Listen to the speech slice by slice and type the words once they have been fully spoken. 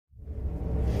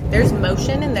There's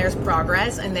motion and there's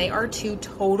progress, and they are two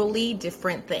totally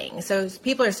different things. So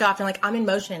people are so often like, I'm in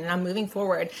motion and I'm moving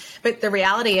forward. But the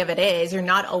reality of it is you're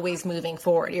not always moving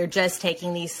forward. You're just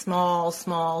taking these small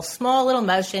little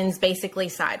motions, basically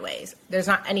sideways. There's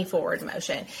not any forward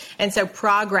motion. And so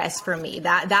progress for me,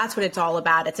 that's what it's all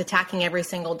about. It's attacking every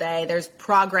single day. There's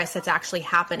progress that's actually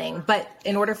happening. But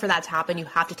in order for that to happen, you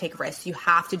have to take risks. You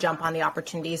have to jump on the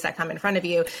opportunities that come in front of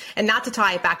you. And not to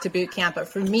tie it back to boot camp, but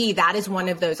for me, that is one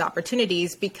of those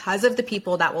opportunities because of the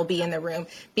people that will be in the room,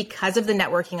 because of the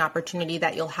networking opportunity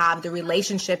that you'll have, the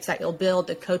relationships that you'll build,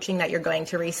 the coaching that you're going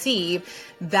to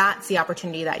receive. That's the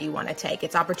opportunity that you want to take.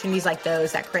 It's opportunities like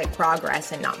those that create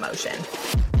progress and not motion.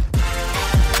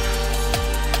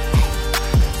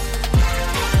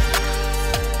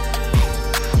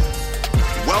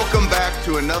 Welcome back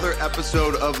to another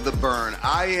episode of The Burn.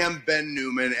 I am Ben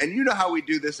Newman, and you know how we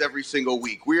do this every single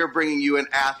week. We are bringing you an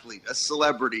athlete, a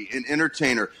celebrity, an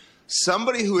entertainer,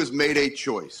 somebody who has made a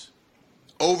choice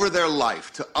over their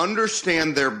life to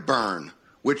understand their burn,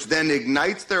 which then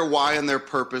ignites their why and their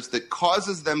purpose that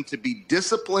causes them to be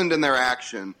disciplined in their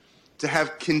action, to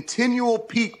have continual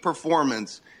peak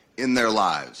performance in their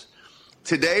lives.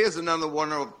 Today is another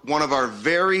one of our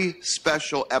very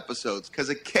special episodes because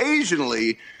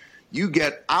occasionally you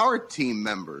get our team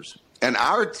members, and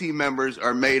our team members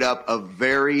are made up of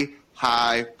very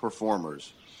high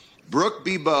performers. Brooke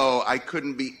Bibeault, I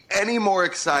couldn't be any more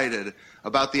excited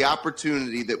about the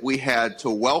opportunity that we had to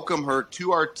welcome her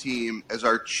to our team as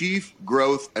our Chief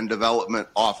Growth and Development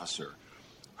Officer.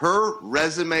 Her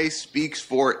resume speaks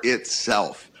for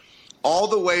itself. All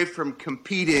the way from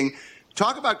competing.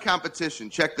 Talk about competition.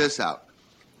 Check this out.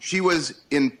 She was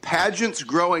in pageants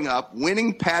growing up,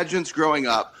 winning pageants growing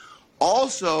up,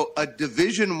 also a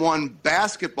Division I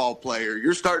basketball player.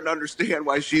 You're starting to understand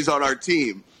why she's on our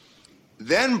team.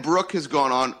 Then Brooke has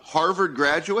gone on, Harvard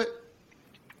graduate,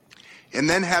 and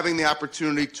then having the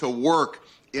opportunity to work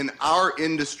in our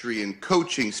industry in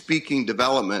coaching, speaking,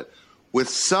 development with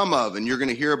some of, and you're going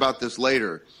to hear about this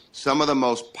later, some of the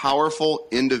most powerful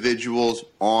individuals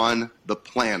on the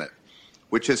planet,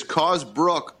 which has caused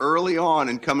Brooke early on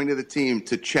in coming to the team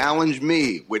to challenge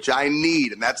me, which I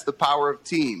need, and that's the power of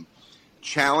team.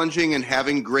 Challenging and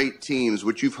having great teams,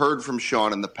 which you've heard from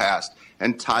Sean in the past,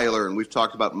 and Tyler, and we've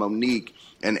talked about Monique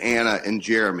and Anna and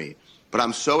Jeremy. But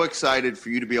I'm so excited for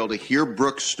you to be able to hear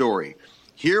Brooke's story,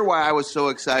 hear why I was so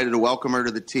excited to welcome her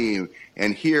to the team,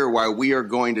 and hear why we are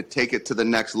going to take it to the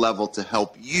next level to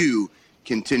help you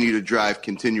continue to drive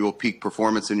continual peak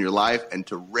performance in your life and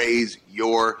to raise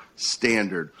your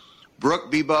standard.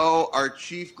 Brooke Bibeault, our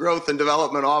Chief Growth and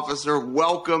Development Officer,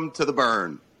 welcome to The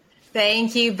Burn.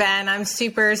 Thank you, Ben. I'm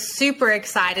super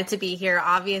excited to be here.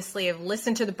 Obviously, I've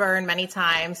listened to The Burn many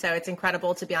times, so it's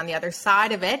incredible to be on the other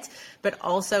side of it, but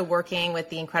also working with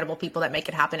the incredible people that make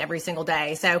it happen every single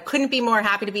day. So couldn't be more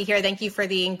happy to be here. Thank you for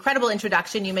the incredible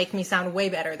introduction. You make me sound way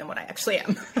better than what I actually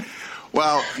am.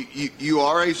 Well, you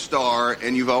are a star,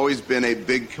 and you've always been a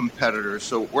big competitor.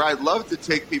 So where I'd love to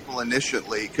take people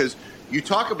initially, because you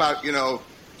talk about,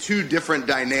 two different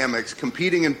dynamics,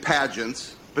 competing in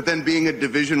pageants, but then being a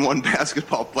Division I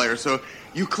basketball player. So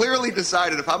you clearly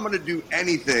decided if I'm going to do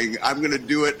anything, I'm going to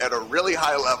do it at a really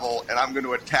high level, and I'm going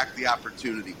to attack the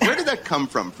opportunity. Where did that come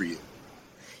from for you?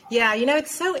 Yeah,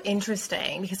 it's so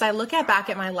interesting because I look back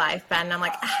at my life, Ben, and I'm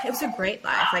like, it was a great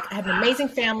life. Like, I had an amazing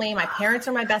family. My parents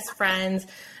are my best friends.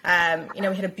 We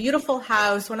had a beautiful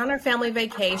house, went on our family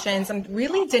vacations, and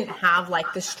really didn't have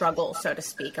like the struggle, so to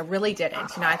speak. I really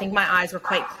didn't. I think my eyes were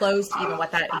quite closed to even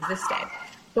what that existed.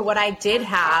 But what I did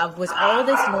have was all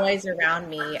this noise around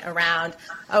me around,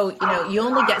 you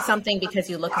only get something because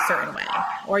you look a certain way,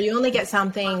 or you only get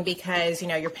something because,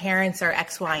 your parents are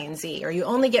X, Y, and Z, or you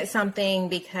only get something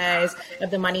because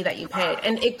of the money that you paid.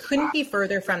 And it couldn't be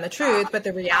further from the truth. But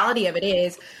the reality of it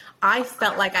is I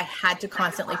felt like I had to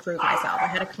constantly prove myself. I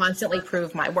had to constantly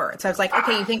prove my worth. So I was like,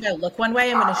 okay, you think I look one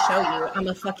way? I'm going to show you I'm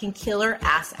a fucking killer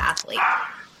ass athlete.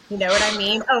 You know what I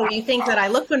mean? Oh, you think that I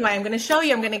look one way? I'm going to show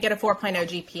you I'm going to get a 4.0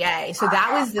 GPA. So that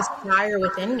was this fire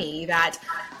within me that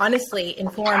honestly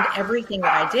informed everything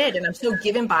that I did. And I'm so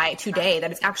given by it today that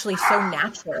it's actually so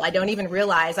natural. I don't even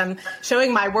realize I'm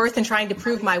showing my worth and trying to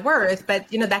prove my worth. But,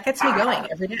 that gets me going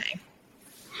every day.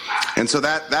 And so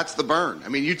that's the burn. I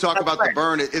mean, you talk about the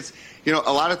burn. It's, a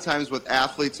lot of times with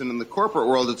athletes and in the corporate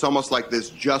world, it's almost like this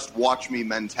just watch me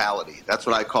mentality. That's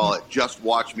what I call it. Just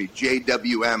watch me.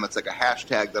 JWM. It's like a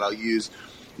hashtag that I'll use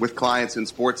with clients in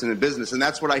sports and in business. And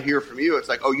that's what I hear from you. It's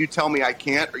like, oh, you tell me I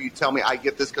can't, or you tell me I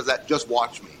get this because that just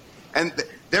watch me. And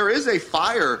there is a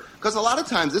fire because a lot of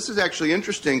times this is actually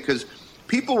interesting because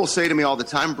people will say to me all the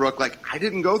time, Brooke, like, I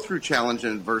didn't go through challenge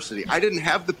and adversity. I didn't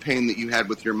have the pain that you had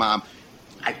with your mom.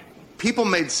 People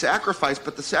made sacrifice,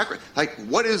 but like,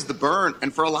 what is the burn?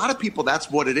 And for a lot of people,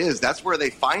 that's what it is. That's where they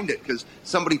find it, because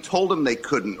somebody told them they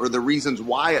couldn't, or the reasons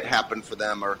why it happened for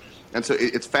them. And so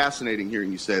it's fascinating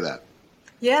hearing you say that.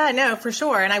 Yeah, no, for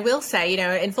sure. And I will say,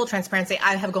 in full transparency,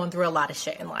 I have gone through a lot of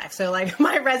shit in life. So like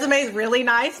my resume is really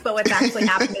nice, but what's actually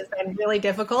happened has been really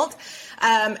difficult.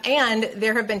 And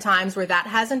there have been times where that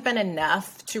hasn't been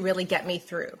enough to really get me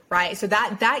through, right? So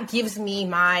that gives me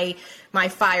my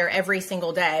fire every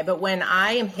single day. But when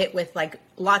I am hit with like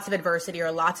lots of adversity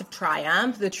or lots of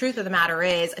triumph, the truth of the matter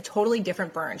is a totally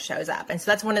different burn shows up. And so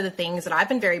that's one of the things that I've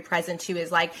been very present to,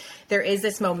 is like there is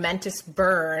this momentous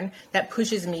burn that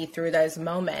pushes me through those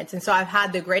moments. And so I've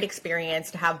had the great experience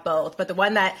to have both. But the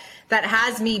one that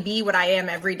has me be what I am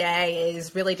every day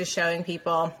is really just showing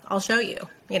people, I'll show you,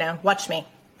 watch me.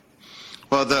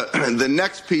 Well, the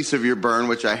next piece of your burn,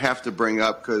 which I have to bring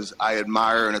up because I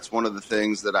admire, and it's one of the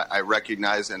things that I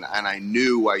recognize, and I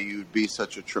knew why you'd be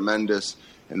such a tremendous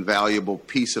and valuable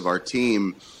piece of our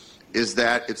team, is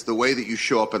that it's the way that you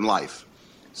show up in life.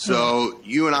 So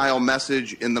you and I will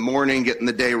message in the morning, getting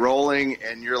the day rolling,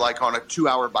 and you're like on a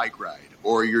 2-hour bike ride,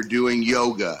 or you're doing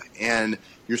yoga, and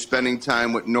you're spending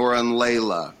time with Nora and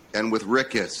Layla and with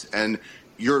Rickus, and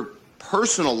your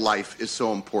personal life is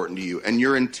so important to you, and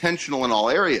you're intentional in all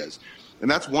areas. And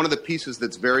that's one of the pieces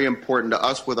that's very important to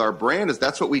us with our brand, is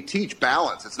that's what we teach,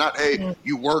 balance. It's not, hey,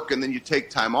 you work and then you take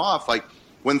time off. Like,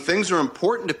 when things are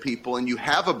important to people and you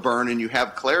have a burn and you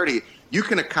have clarity, you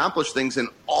can accomplish things in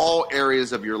all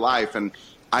areas of your life. And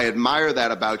I admire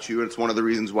that about you. And it's one of the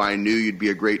reasons why I knew you'd be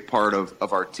a great part of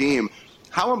our team.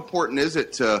 How important is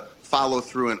it to follow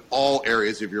through in all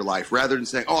areas of your life, rather than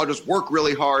saying, I'll just work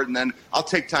really hard and then I'll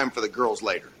take time for the girls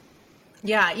later?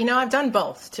 Yeah, I've done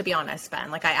both, to be honest, Ben.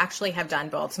 Like, I actually have done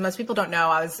both. So most people don't know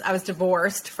I was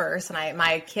divorced first, and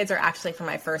my kids are actually from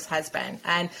my first husband.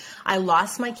 And I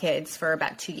lost my kids for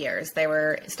about 2 years. They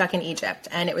were stuck in Egypt.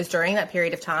 And it was during that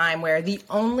period of time where the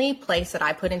only place that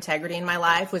I put integrity in my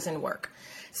life was in work.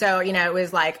 So, it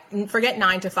was like, forget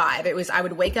 9 to 5. It was, I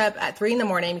would wake up at 3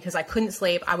 a.m. because I couldn't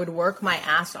sleep. I would work my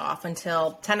ass off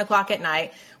until 10 o'clock at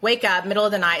night, wake up middle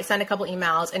of the night, send a couple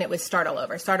emails, and it was start all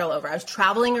over. I was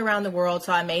traveling around the world,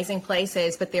 saw amazing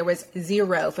places, but there was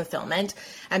zero fulfillment.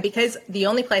 And because the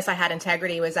only place I had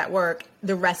integrity was at work,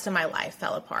 the rest of my life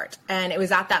fell apart. And it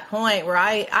was at that point where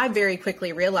I very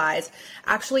quickly realized,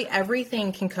 actually,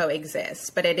 everything can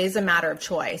coexist, but it is a matter of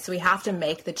choice. So we have to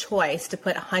make the choice to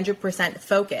put 100%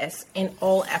 focus in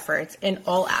all efforts, in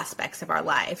all aspects of our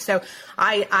life. So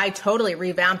I totally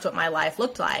revamped what my life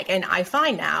looked like. And I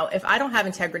find now, if I don't have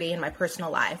integrity in my personal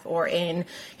life, or in,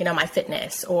 my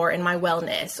fitness, or in my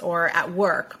wellness, or at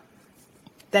work,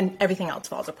 then everything else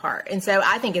falls apart. And so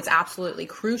I think it's absolutely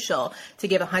crucial to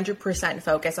give 100%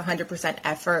 focus, 100%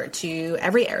 effort to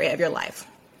every area of your life.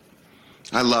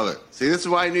 I love it. See, this is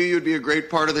why I knew you'd be a great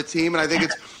part of the team. And I think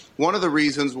it's one of the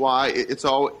reasons why it's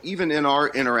all, even in our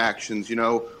interactions,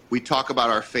 we talk about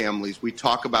our families, we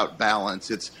talk about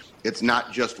balance. It's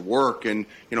not just work. And,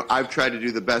 I've tried to do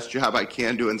the best job I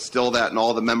can to instill that in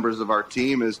all the members of our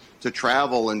team, is to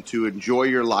travel and to enjoy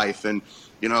your life. And,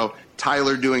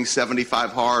 Tyler doing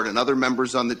 75 hard and other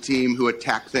members on the team who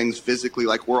attack things physically.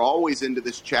 Like, we're always into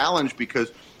this challenge,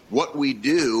 because what we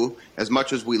do, as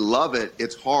much as we love it,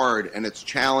 it's hard and it's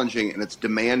challenging and it's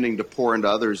demanding to pour into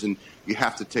others, and you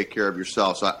have to take care of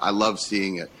yourself. So I love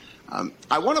seeing it.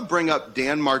 I want to bring up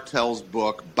Dan Martell's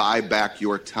book, Buy Back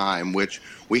Your Time, which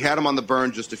we had him on the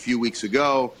Burn just a few weeks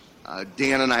ago.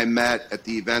 Dan and I met at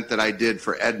the event that I did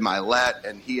for Ed Milet,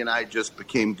 and he and I just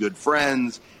became good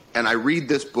friends. And I read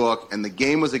this book, and the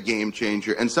game was a game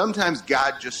changer. And sometimes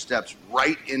God just steps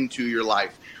right into your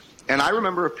life. And I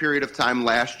remember a period of time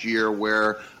last year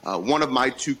where one of my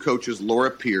 2 coaches, Laura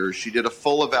Pierce, she did a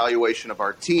full evaluation of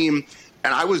our team.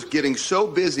 And I was getting so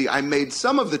busy, I made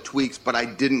some of the tweaks, but I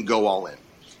didn't go all in.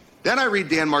 Then I read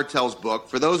Dan Martell's book.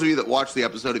 For those of you that watched the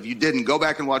episode, if you didn't, go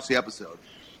back and watch the episode.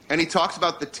 And he talks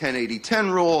about the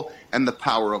 10-80-10 rule and the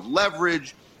power of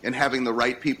leverage and having the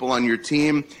right people on your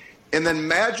team. And then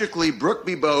magically, Brooke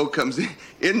Bibeault comes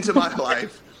into my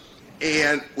life,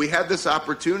 and we had this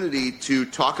opportunity to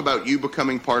talk about you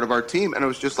becoming part of our team. And it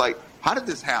was just like, how did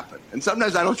this happen? And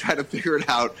sometimes I don't try to figure it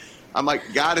out. I'm like,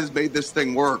 God has made this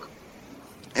thing work.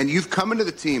 And you've come into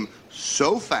the team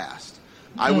so fast,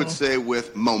 I would say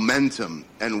with momentum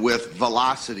and with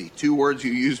velocity, 2 words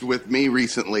you used with me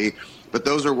recently, but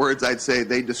those are words I'd say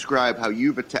they describe how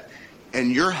you've attacked.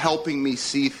 And you're helping me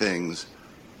see things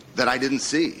that I didn't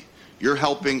see. You're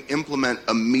helping implement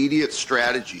immediate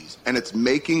strategies, and it's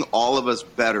making all of us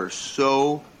better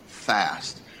so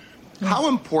fast. How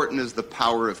important is the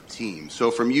power of team?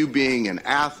 So from you being an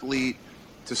athlete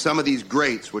to some of these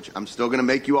greats, which I'm still going to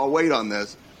make you all wait on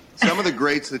this, some of the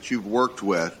greats that you've worked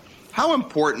with, how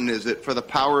important is it for the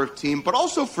power of team, but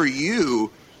also for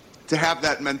you to have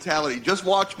that mentality? Just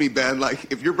watch me, Ben.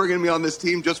 Like, if you're bringing me on this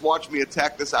team, just watch me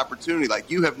attack this opportunity. Like,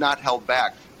 you have not held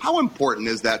back. How important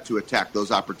is that to attack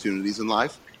those opportunities in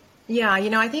life? Yeah,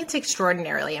 I think it's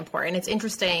extraordinarily important. It's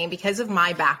interesting because of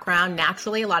my background.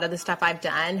 Naturally, a lot of the stuff I've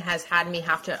done has had me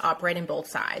have to operate in both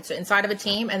sides. So inside of a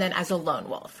team and then as a lone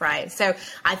wolf, right? So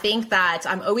I think that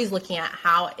I'm always looking at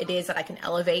how it is that I can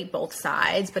elevate both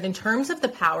sides. But in terms of the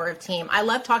power of team, I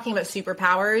love talking about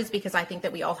superpowers because I think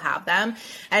that we all have them.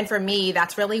 And for me,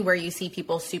 that's really where you see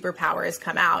people's superpowers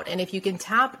come out. And if you can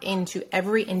tap into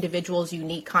every individual's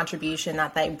unique contribution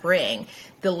that they bring,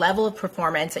 the level of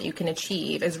performance that you can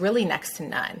achieve is really next to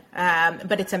none.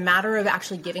 But it's a matter of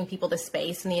actually giving people the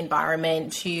space and the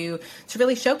environment to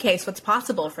really showcase what's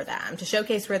possible for them, to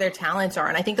showcase where their talents are.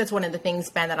 And I think that's one of the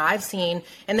things, Ben, that I've seen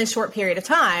in this short period of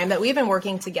time that we've been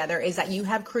working together is that you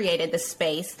have created the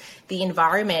space, the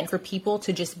environment for people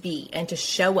to just be and to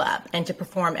show up and to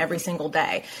perform every single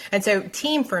day. And so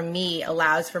team for me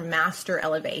allows for master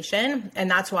elevation.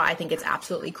 And that's why I think it's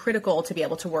absolutely critical to be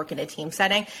able to work in a team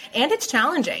setting. And it's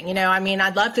challenging.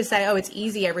 I'd love to say, oh, it's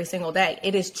easy every single day.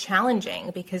 It is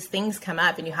challenging because things come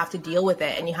up and you have to deal with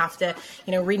it and you have to,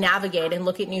 re-navigate and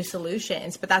look at new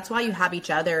solutions. But that's why you have each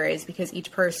other, is because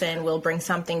each person will bring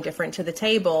something different to the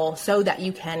table so that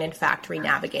you can, in fact,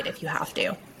 re-navigate if you have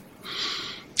to.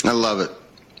 I love it.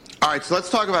 All right, so let's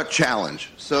talk about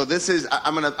challenge. So this is,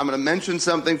 I'm gonna mention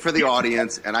something for the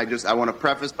audience, and I want to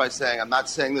preface by saying I'm not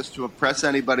saying this to impress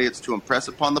anybody. It's to impress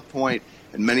upon the point.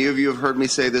 And many of you have heard me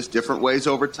say this different ways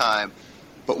over time.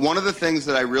 But one of the things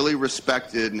that I really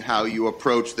respected in how you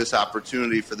approached this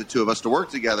opportunity for the two of us to work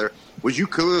together was you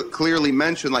clearly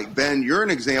mentioned, like, Ben, you're an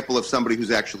example of somebody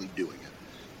who's actually doing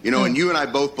it. And you and I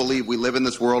both believe we live in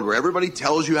this world where everybody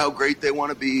tells you how great they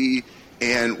want to be.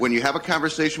 And when you have a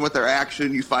conversation with their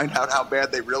action, you find out how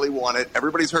bad they really want it.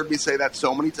 Everybody's heard me say that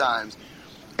so many times.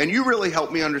 And you really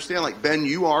helped me understand, like, Ben,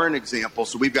 you are an example,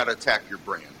 so we've got to attack your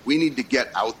brand. We need to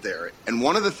get out there. And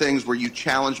one of the things where you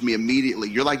challenged me immediately,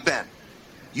 you're like, Ben,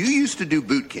 you used to do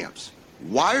boot camps.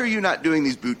 Why are you not doing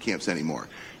these boot camps anymore?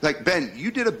 Like, Ben, you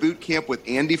did a boot camp with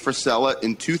Andy Frisella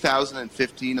in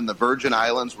 2015 in the Virgin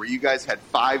Islands where you guys had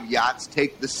 5 yachts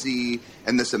take the sea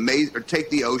and take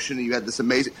the ocean, and you had this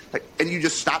amazing, and you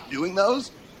just stopped doing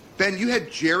those? Ben, you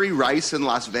had Jerry Rice in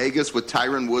Las Vegas with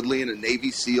Tyron Woodley and a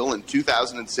Navy SEAL in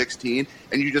 2016,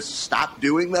 and you just stopped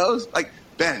doing those? Like,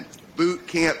 Ben, boot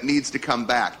camp needs to come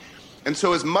back. And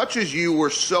so as much as you were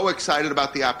so excited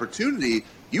about the opportunity,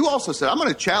 you also said, I'm going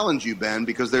to challenge you, Ben,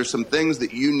 because there's some things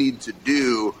that you need to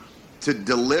do to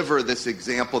deliver this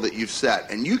example that you've set.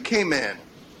 And you came in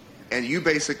and you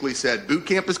basically said, boot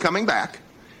camp is coming back.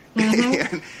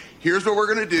 Mm-hmm. And here's what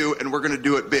we're going to do, and we're going to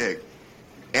do it big.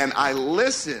 And I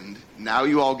listened. Now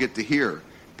you all get to hear,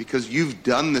 because you've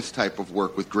done this type of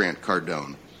work with Grant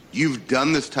Cardone. You've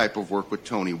done this type of work with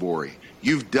Tony Worry.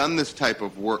 You've done this type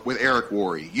of work with Eric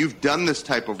Worre. You've done this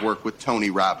type of work with Tony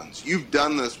Robbins. You've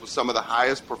done this with some of the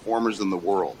highest performers in the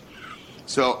world.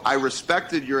 So I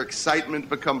respected your excitement to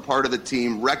become part of the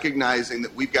team, recognizing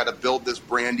that we've got to build this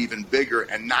brand even bigger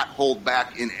and not hold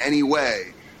back in any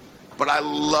way. But I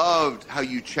loved how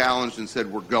you challenged and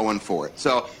said, we're going for it.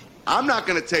 So I'm not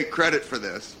going to take credit for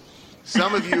this.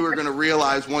 Some of you are going to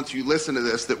realize once you listen to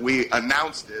this that we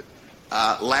announced it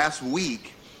last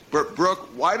week. But Brooke,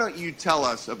 why don't you tell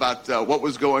us about what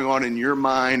was going on in your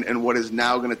mind and what is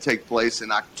now going to take place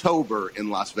in October in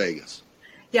Las Vegas?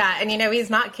 Yeah, and he's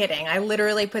not kidding. I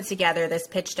literally put together this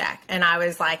pitch deck, and I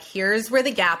was like, here's where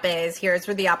the gap is, here's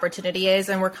where the opportunity is,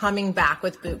 and we're coming back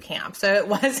with boot camp. So it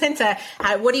wasn't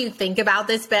what do you think about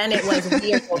this, Ben? It was,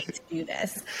 we are going to do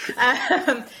this.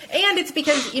 And it's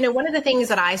because, one of the things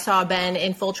that I saw, Ben,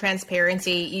 in full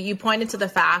transparency, you pointed to the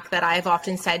fact that I've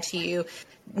often said to you,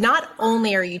 not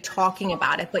only are you talking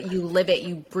about it, but you live it,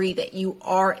 you breathe it, you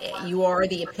are it, you are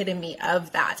the epitome of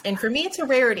that. And for me, it's a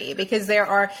rarity because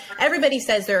everybody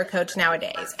says they're a coach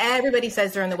nowadays. Everybody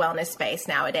says they're in the wellness space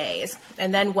nowadays.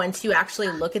 And then once you actually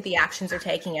look at the actions they're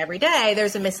taking every day,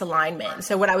 there's a misalignment.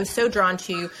 So what I was so drawn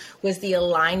to was the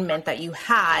alignment that you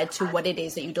had to what it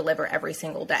is that you deliver every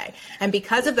single day. And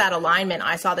because of that alignment,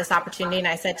 I saw this opportunity and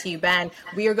I said to you, Ben,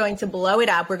 we are going to blow it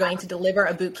up. We're going to deliver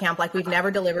a boot camp like we've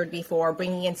never delivered before,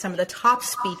 bringing in some of the top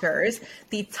speakers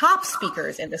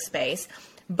in the space,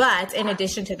 But in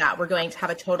addition to that, we're going to have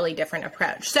a totally different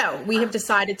approach. So we have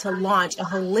decided to launch a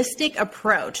holistic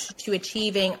approach to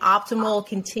achieving optimal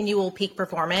continual peak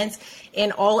performance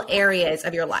in all areas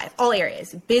of your life, all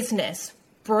areas: business,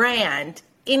 brand,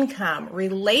 income,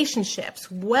 relationships,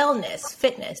 wellness,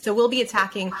 fitness. So we'll be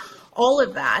attacking all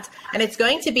of that. And it's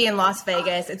going to be in Las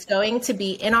Vegas. It's going to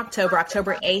be in October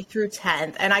 8th through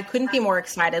 10th. And I couldn't be more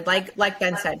excited. Like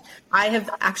Ben said, I have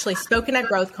actually spoken at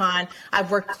GrowthCon.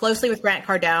 I've worked closely with Grant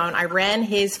Cardone. I ran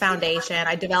his foundation.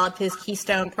 I developed his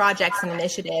keystone projects and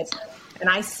initiatives. And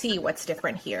I see what's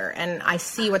different here, and I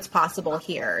see what's possible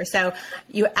here. So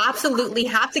you absolutely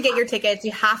have to get your tickets.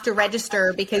 You have to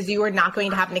register, because you are not going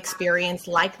to have an experience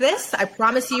like this. I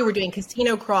promise you, we're doing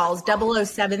casino crawls,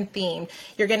 007 theme.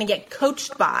 You're going to get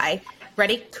coached by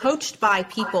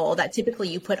people that typically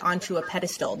you put onto a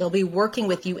pedestal. They'll be working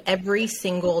with you every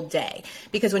single day,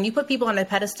 because when you put people on a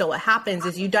pedestal, what happens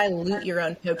is you dilute your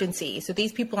own potency. So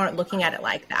these people aren't looking at it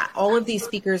like that. All of these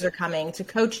speakers are coming to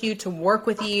coach you, to work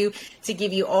with you, to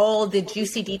give you all the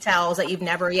juicy details that you've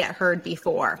never yet heard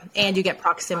before. And you get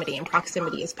proximity, and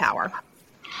proximity is power.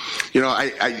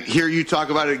 I hear you talk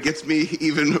about it. It gets me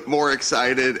even more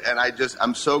excited. And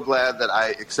I'm so glad that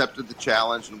I accepted the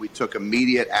challenge and we took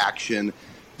immediate action.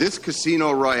 This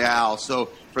Casino Royale. So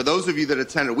for those of you that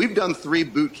attended, we've done 3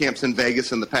 boot camps in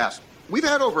Vegas in the past. We've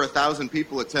had over 1,000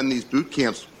 people attend these boot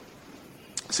camps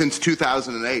since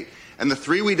 2008. And the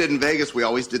 3 we did in Vegas, we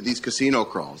always did these casino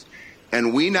crawls.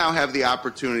 And we now have the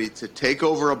opportunity to take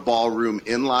over a ballroom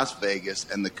in Las Vegas,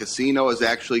 and the casino is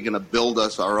actually going to build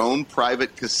us our own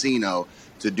private casino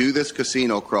to do this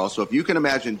casino crawl. So if you can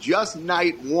imagine, just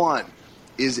night 1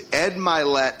 is Ed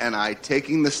Milet and I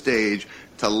taking the stage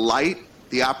to light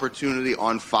the opportunity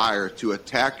on fire to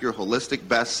attack your holistic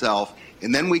best self.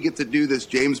 And then we get to do this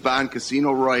James Bond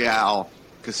Casino Royale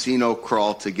casino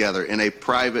crawl together in a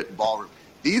private ballroom.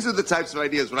 These are the types of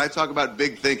ideas. When I talk about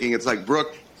big thinking, it's like,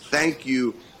 Brooke, thank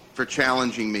you for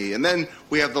challenging me. And then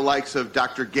we have the likes of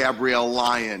Dr. Gabrielle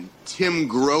Lyon, Tim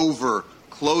Grover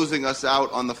closing us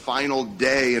out on the final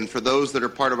day. And for those that are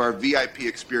part of our VIP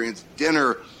experience,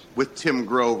 dinner with Tim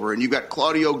Grover. And you've got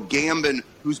Claudio Gambin,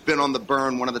 who's been on the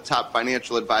burn, one of the top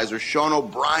financial advisors. Sean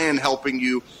O'Brien helping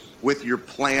you with your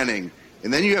planning.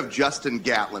 And then you have Justin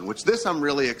Gatlin, which this I'm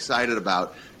really excited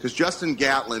about, because Justin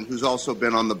Gatlin, who's also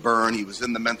been on the burn, he was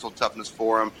in the Mental Toughness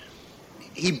Forum.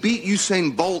 He beat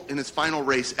Usain Bolt in his final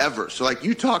race ever. So,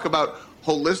 you talk about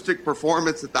holistic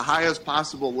performance at the highest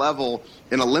possible level,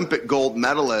 an Olympic gold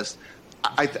medalist.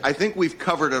 I think we've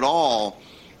covered it all.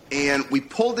 And we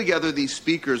pulled together these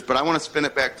speakers, but I want to spin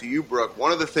it back to you, Brooke.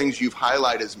 One of the things you've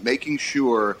highlighted is making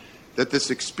sure that this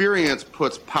experience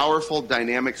puts powerful,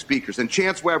 dynamic speakers. And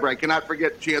Chance Weber, I cannot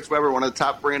forget Chance Weber, one of the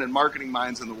top brand and marketing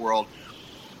minds in the world.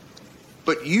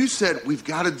 But you said we've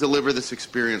got to deliver this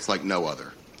experience like no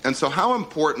other. And so how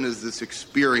important is this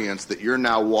experience that you're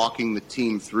now walking the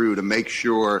team through to make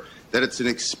sure that it's an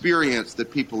experience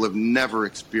that people have never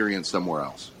experienced somewhere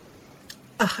else?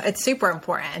 It's super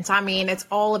important. I mean, it's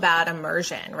all about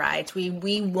immersion, right?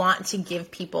 We want to give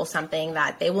people something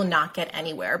that they will not get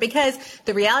anywhere, because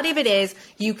the reality of it is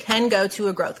you can go to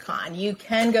a GrowthCon. You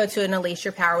can go to an Unleash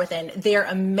Your Power Within. They're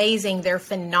amazing. They're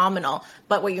phenomenal.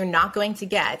 But what you're not going to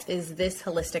get is this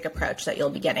holistic approach that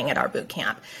you'll be getting at our boot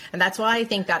camp. And that's why I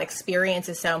think that experience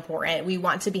is so important. We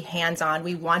want to be hands-on.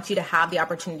 We want you to have the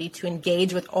opportunity to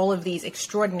engage with all of these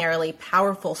extraordinarily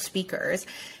powerful speakers.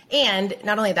 And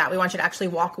not only that, we want you to actually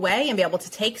walk away and be able to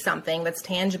take something that's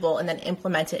tangible and then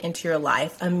implement it into your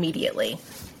life immediately.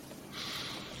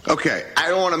 Okay, I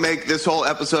don't want to make this whole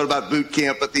episode about boot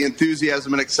camp, but the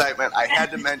enthusiasm and excitement, I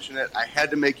had to mention it. I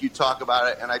had to make you talk about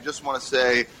it. And I just want to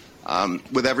say,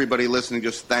 with everybody listening,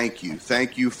 just thank you.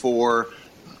 Thank you for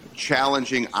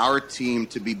challenging our team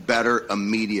to be better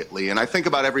immediately. And I think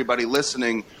about everybody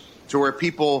listening to where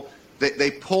people, they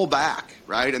pull back,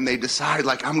 right? And they decide,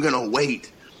 I'm going to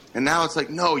wait. And now it's like,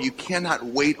 no, you cannot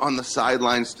wait on the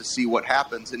sidelines to see what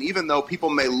happens. And even though people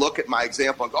may look at my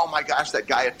example and go, oh my gosh, that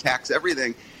guy attacks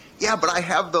everything. Yeah, but I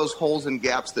have those holes and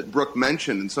gaps that Brooke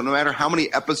mentioned. And so no matter how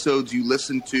many episodes you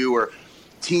listen to or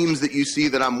teams that you see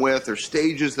that I'm with or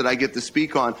stages that I get to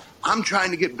speak on, I'm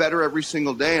trying to get better every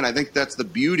single day. And I think that's the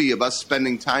beauty of us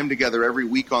spending time together every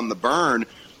week on The Burn,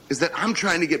 is that I'm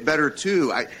trying to get better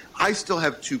too. I still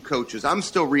have 2 coaches. I'm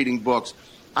still reading books.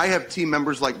 I have team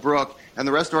members like Brooke and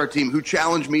the rest of our team who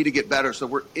challenge me to get better. So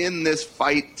we're in this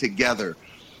fight together.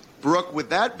 Brooke, with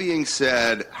that being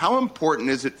said, how important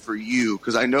is it for you?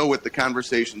 Because I know with the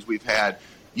conversations we've had,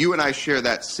 you and I share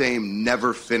that same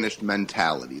never finished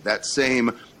mentality, that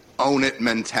same own it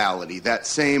mentality, that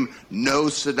same no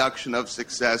seduction of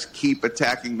success, keep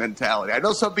attacking mentality. I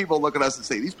know some people look at us and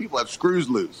say, these people have screws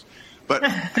loose. But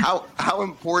how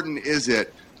important is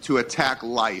it to attack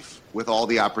life with all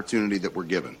the opportunity that we're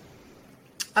given?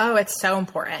 Oh, it's so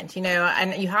important,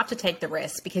 and you have to take the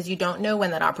risk because you don't know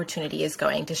when that opportunity is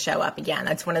going to show up again.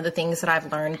 That's one of the things that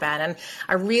I've learned, Ben. And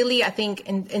I think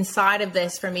inside of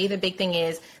this, for me, the big thing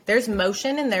is there's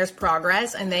motion and there's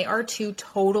progress, and they are two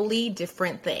totally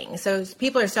different things. So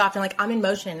people are so often like, I'm in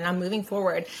motion and I'm moving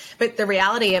forward. But the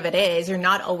reality of it is you're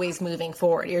not always moving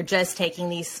forward. You're just taking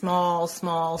these small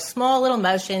little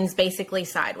motions, basically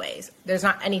sideways. There's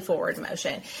not any forward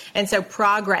motion. And so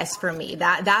progress for me,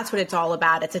 that's what it's all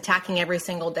about. It's attacking every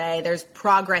single day. There's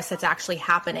progress that's actually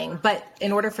happening. But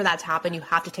in order for that to happen, you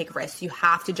have to take risks. You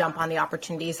have to jump on the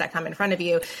opportunities that come in front of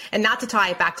you. And not to tie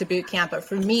it back to boot camp, but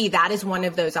for me, that is one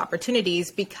of those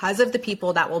opportunities because of the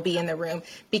people that will be in the room,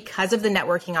 because of the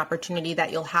networking opportunity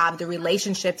that you'll have, the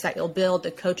relationships that you'll build,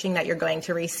 the coaching that you're going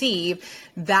to receive.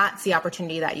 That's the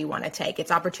opportunity that you want to take.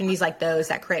 It's opportunities like those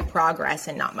that create progress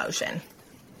and not motion.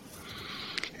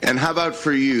 And how about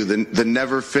for you, the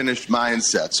never finished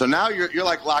mindset? So now you're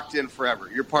like locked in forever.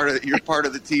 You're part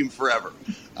of the team forever.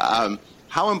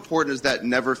 How important is that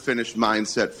never finished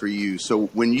mindset for you? So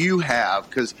when you have,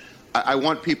 because I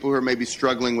want people who are maybe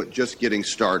struggling with just getting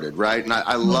started, right? And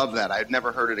I love that. I've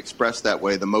never heard it expressed that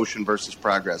way, the motion versus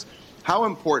progress. How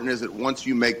important is it once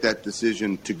you make that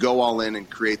decision to go all in and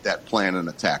create that plan and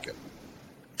attack it?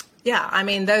 Yeah, I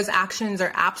mean, those actions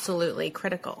are absolutely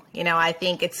critical. I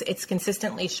think it's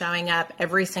consistently showing up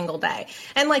every single day.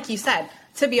 And like you said,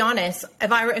 to be honest,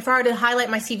 if I were to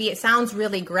highlight my CV, it sounds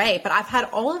really great, but I've had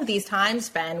all of these times,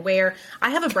 Ben, where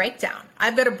I have a breakdown.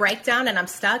 I've got a breakdown and I'm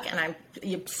stuck and I'm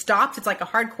stopped. It's like a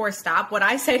hardcore stop. What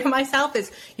I say to myself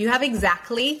is you have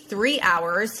exactly 3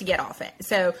 hours to get off it.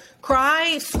 So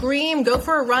cry, scream, go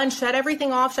for a run, shut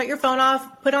everything off, shut your phone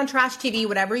off, put on trash TV,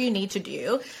 whatever you need to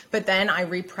do. But then I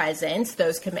represent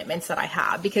those commitments that I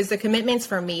have because the commitments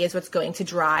for me is what's going to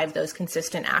drive those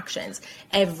consistent actions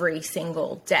every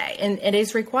single day. And it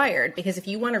is required because if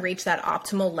you want to reach that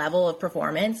optimal level of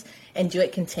performance and do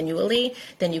it continually,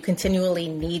 then you continually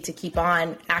need to keep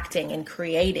on acting and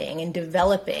creating and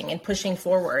developing and pushing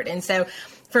forward. And so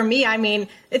for me, I mean,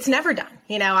 it's never done.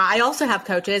 I also have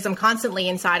coaches. I'm constantly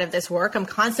inside of this work. I'm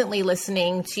constantly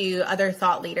listening to other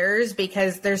thought leaders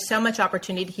because there's so much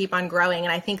opportunity to keep on growing.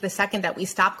 And I think the second that we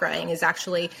stop growing is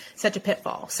actually such a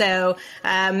pitfall. So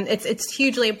it's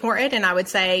hugely important. And I would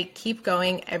say keep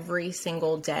going every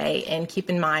single day and keep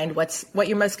in mind what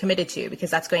you're most committed to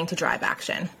because that's going to drive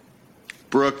action.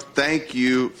 Brooke, thank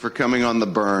you for coming on The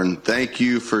Burn. Thank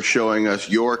you for showing us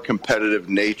your competitive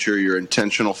nature, your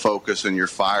intentional focus, and your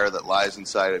fire that lies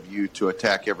inside of you to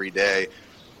attack every day.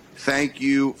 Thank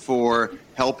you for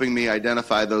helping me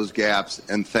identify those gaps,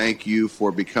 and thank you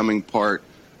for becoming part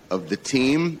of the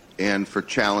team and for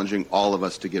challenging all of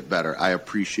us to get better. I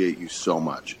appreciate you so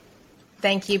much.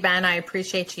 Thank you, Ben. I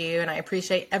appreciate you, and I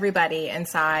appreciate everybody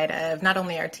inside of not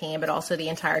only our team, but also the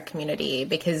entire community,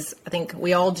 because I think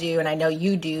we all do, and I know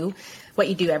you do, what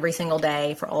you do every single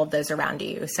day for all of those around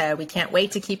you. So we can't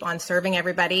wait to keep on serving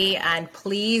everybody, and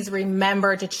please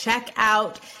remember to check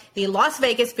out the Las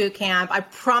Vegas Boot Camp. I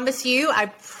promise you,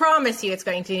 it's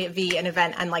going to be an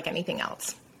event unlike anything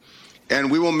else. And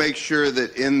we will make sure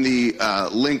that in the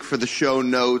link for the show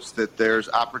notes that there's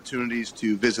opportunities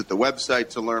to visit the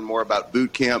website to learn more about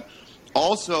boot camp.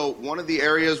 Also, one of the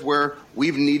areas where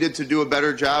we've needed to do a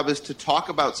better job is to talk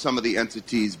about some of the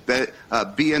entities,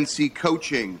 BNC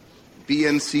Coaching,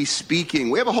 BNC Speaking.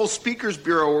 We have a whole speakers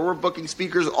bureau where we're booking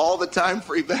speakers all the time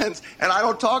for events, and I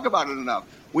don't talk about it enough.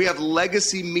 We have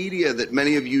Legacy Media that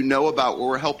many of you know about where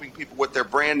we're helping people with their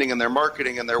branding and their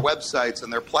marketing and their websites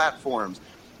and their platforms.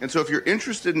 And so if you're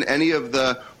interested in any of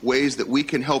the ways that we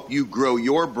can help you grow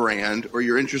your brand or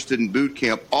you're interested in boot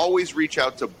camp, always reach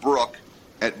out to Brooke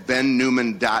at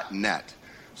bennewman.net.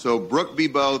 So Brooke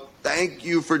Bibeault, thank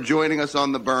you for joining us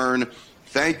on The Burn.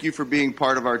 Thank you for being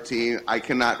part of our team. I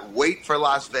cannot wait for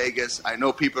Las Vegas. I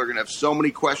know people are going to have so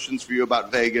many questions for you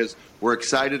about Vegas. We're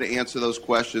excited to answer those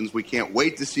questions. We can't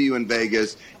wait to see you in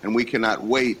Vegas, and we cannot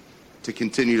wait to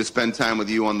continue to spend time with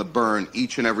you on The Burn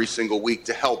each and every single week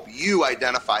to help you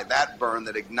identify that burn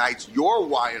that ignites your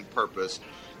why and purpose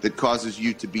that causes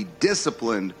you to be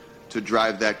disciplined to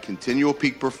drive that continual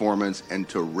peak performance and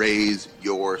to raise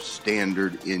your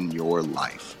standard in your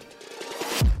life.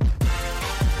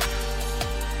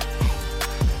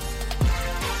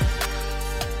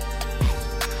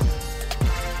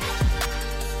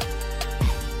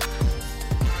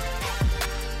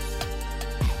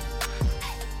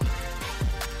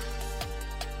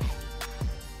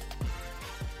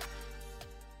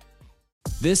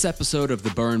 This episode of the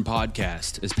Burn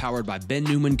Podcast is powered by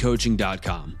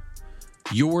BenNewmanCoaching.com,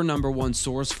 your number one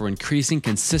source for increasing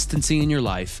consistency in your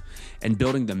life and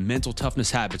building the mental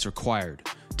toughness habits required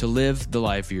to live the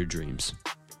life of your dreams.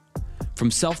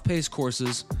 From self-paced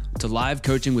courses to live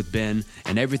coaching with Ben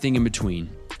and everything in between,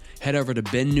 head over to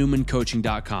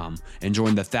BenNewmanCoaching.com and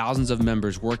join the thousands of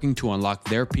members working to unlock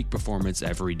their peak performance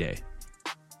every day.